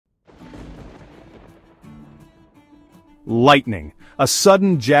Lightning. A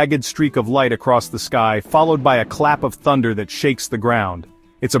sudden, jagged streak of light across the sky, followed by a clap of thunder that shakes the ground.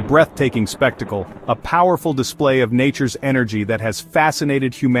 It's a breathtaking spectacle, a powerful display of nature's energy that has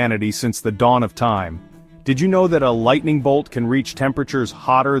fascinated humanity since the dawn of time. Did you know that a lightning bolt can reach temperatures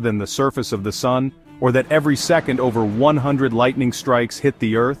hotter than the surface of the sun, or that every second over 100 lightning strikes hit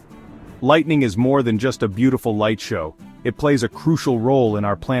the Earth? Lightning is more than just a beautiful light show. It plays a crucial role in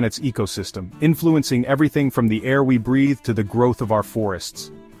our planet's ecosystem, influencing everything from the air we breathe to the growth of our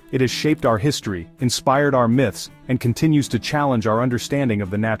forests. It has shaped our history, inspired our myths, and continues to challenge our understanding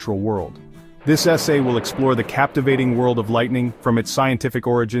of the natural world. This essay will explore the captivating world of lightning, from its scientific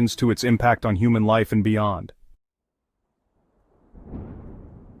origins to its impact on human life and beyond.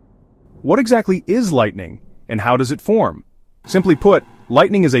 What exactly is lightning, and how does it form? Simply put,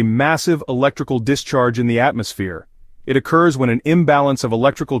 lightning is a massive electrical discharge in the atmosphere. It occurs when an imbalance of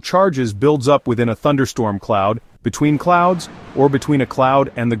electrical charges builds up within a thunderstorm cloud, between clouds, or between a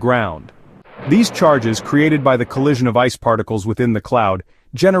cloud and the ground. These charges, created by the collision of ice particles within the cloud,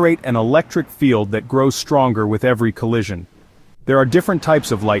 generate an electric field that grows stronger with every collision. There are different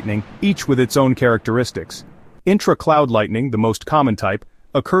types of lightning, each with its own characteristics. Intra-cloud lightning, the most common type,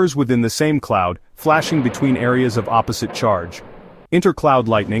 occurs within the same cloud, flashing between areas of opposite charge. Intercloud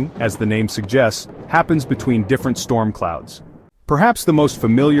lightning, as the name suggests, happens between different storm clouds. Perhaps the most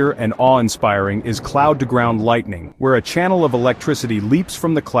familiar and awe-inspiring is cloud-to-ground lightning, where a channel of electricity leaps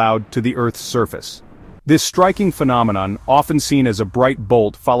from the cloud to the Earth's surface. This striking phenomenon, often seen as a bright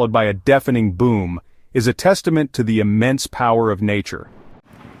bolt followed by a deafening boom, is a testament to the immense power of nature.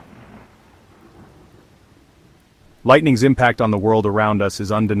 Lightning's impact on the world around us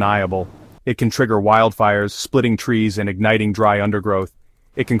is undeniable. It can trigger wildfires, splitting trees and igniting dry undergrowth.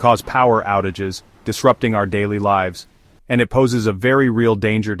 It can cause power outages, disrupting our daily lives. And it poses a very real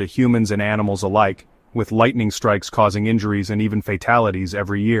danger to humans and animals alike, with lightning strikes causing injuries and even fatalities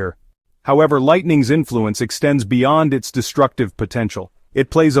every year. However, lightning's influence extends beyond its destructive potential. It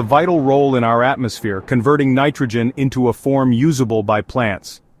plays a vital role in our atmosphere, converting nitrogen into a form usable by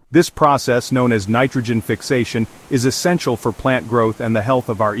plants. This process, known as nitrogen fixation, is essential for plant growth and the health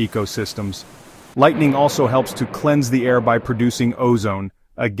of our ecosystems. Lightning also helps to cleanse the air by producing ozone,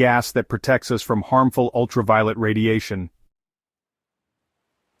 a gas that protects us from harmful ultraviolet radiation.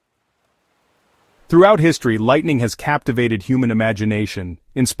 Throughout history, lightning has captivated human imagination,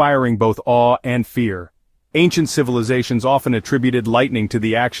 inspiring both awe and fear. Ancient civilizations often attributed lightning to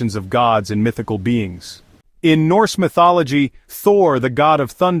the actions of gods and mythical beings. In Norse mythology, Thor, the god of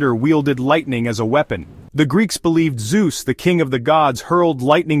thunder, wielded lightning as a weapon. The Greeks believed Zeus, the king of the gods, hurled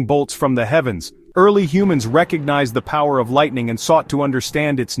lightning bolts from the heavens. Early humans recognized the power of lightning and sought to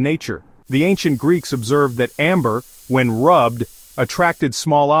understand its nature. The ancient Greeks observed that amber, when rubbed, attracted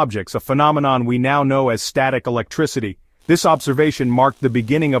small objects, a phenomenon we now know as static electricity. This observation marked the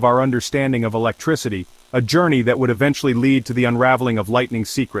beginning of our understanding of electricity, a journey that would eventually lead to the unraveling of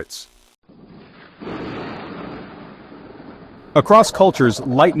lightning's secrets. Across cultures,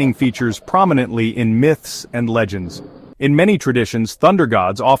 lightning features prominently in myths and legends. In many traditions, thunder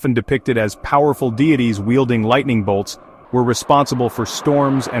gods, often depicted as powerful deities wielding lightning bolts, were responsible for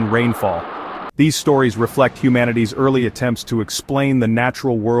storms and rainfall. These stories reflect humanity's early attempts to explain the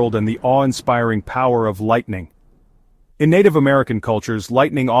natural world and the awe-inspiring power of lightning. In Native American cultures,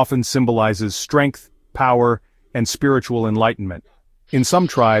 lightning often symbolizes strength, power, and spiritual enlightenment. In some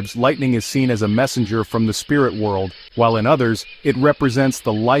tribes, lightning is seen as a messenger from the spirit world, while in others, it represents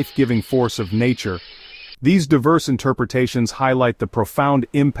the life-giving force of nature. These diverse interpretations highlight the profound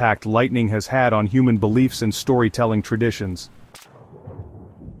impact lightning has had on human beliefs and storytelling traditions.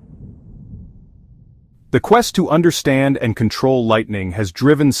 The quest to understand and control lightning has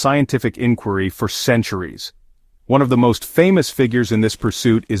driven scientific inquiry for centuries. One of the most famous figures in this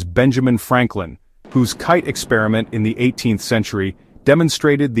pursuit is Benjamin Franklin, whose kite experiment in the 18th century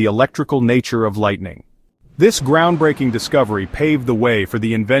demonstrated the electrical nature of lightning. This groundbreaking discovery paved the way for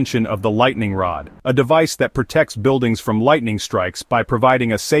the invention of the lightning rod, a device that protects buildings from lightning strikes by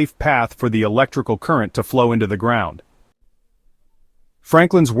providing a safe path for the electrical current to flow into the ground.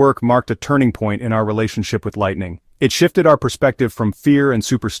 Franklin's work marked a turning point in our relationship with lightning. It shifted our perspective from fear and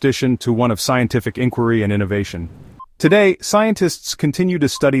superstition to one of scientific inquiry and innovation. Today, scientists continue to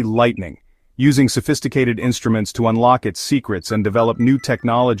study lightning, using sophisticated instruments to unlock its secrets and develop new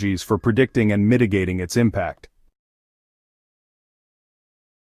technologies for predicting and mitigating its impact.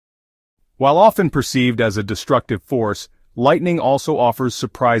 While often perceived as a destructive force, lightning also offers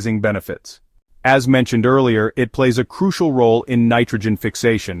surprising benefits. As mentioned earlier, it plays a crucial role in nitrogen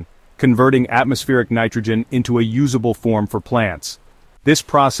fixation, converting atmospheric nitrogen into a usable form for plants. This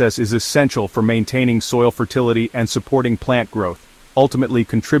process is essential for maintaining soil fertility and supporting plant growth, ultimately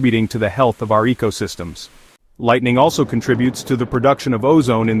contributing to the health of our ecosystems. Lightning also contributes to the production of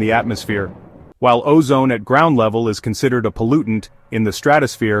ozone in the atmosphere. While ozone at ground level is considered a pollutant, in the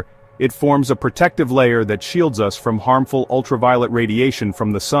stratosphere, it forms a protective layer that shields us from harmful ultraviolet radiation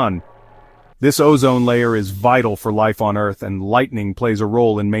from the sun. This ozone layer is vital for life on Earth, and lightning plays a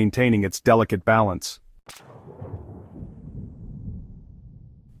role in maintaining its delicate balance.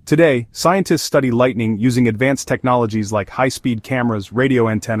 Today, scientists study lightning using advanced technologies like high-speed cameras, radio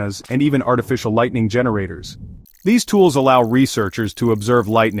antennas, and even artificial lightning generators. These tools allow researchers to observe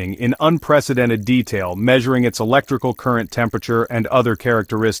lightning in unprecedented detail, measuring its electrical current temperature and other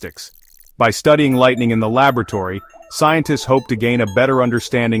characteristics. By studying lightning in the laboratory, scientists hope to gain a better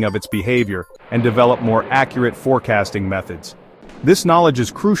understanding of its behavior and develop more accurate forecasting methods. This knowledge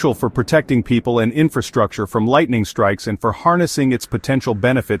is crucial for protecting people and infrastructure from lightning strikes and for harnessing its potential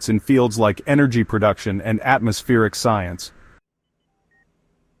benefits in fields like energy production and atmospheric science.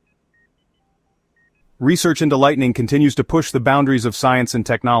 Research into lightning continues to push the boundaries of science and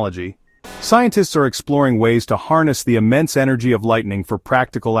technology. Scientists are exploring ways to harness the immense energy of lightning for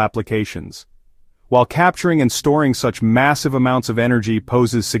practical applications. While capturing and storing such massive amounts of energy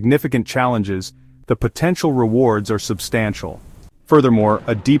poses significant challenges, the potential rewards are substantial. Furthermore,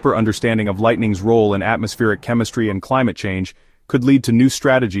 a deeper understanding of lightning's role in atmospheric chemistry and climate change could lead to new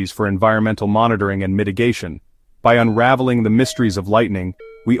strategies for environmental monitoring and mitigation. By unraveling the mysteries of lightning,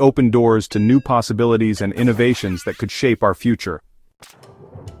 we open doors to new possibilities and innovations that could shape our future.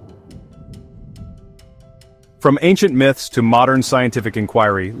 From ancient myths to modern scientific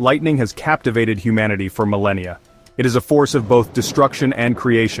inquiry, lightning has captivated humanity for millennia. It is a force of both destruction and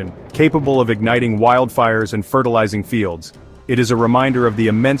creation, capable of igniting wildfires and fertilizing fields. It is a reminder of the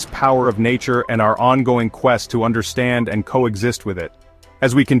immense power of nature and our ongoing quest to understand and coexist with it.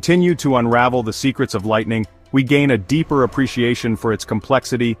 As we continue to unravel the secrets of lightning, we gain a deeper appreciation for its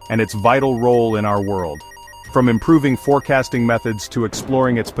complexity and its vital role in our world. From improving forecasting methods to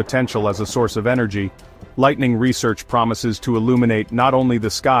exploring its potential as a source of energy, lightning research promises to illuminate not only the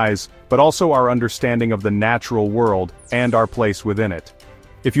skies, but also our understanding of the natural world and our place within it.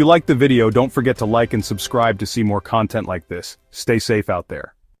 If you liked the video, don't forget to like and subscribe to see more content like this. Stay safe out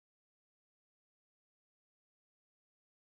there.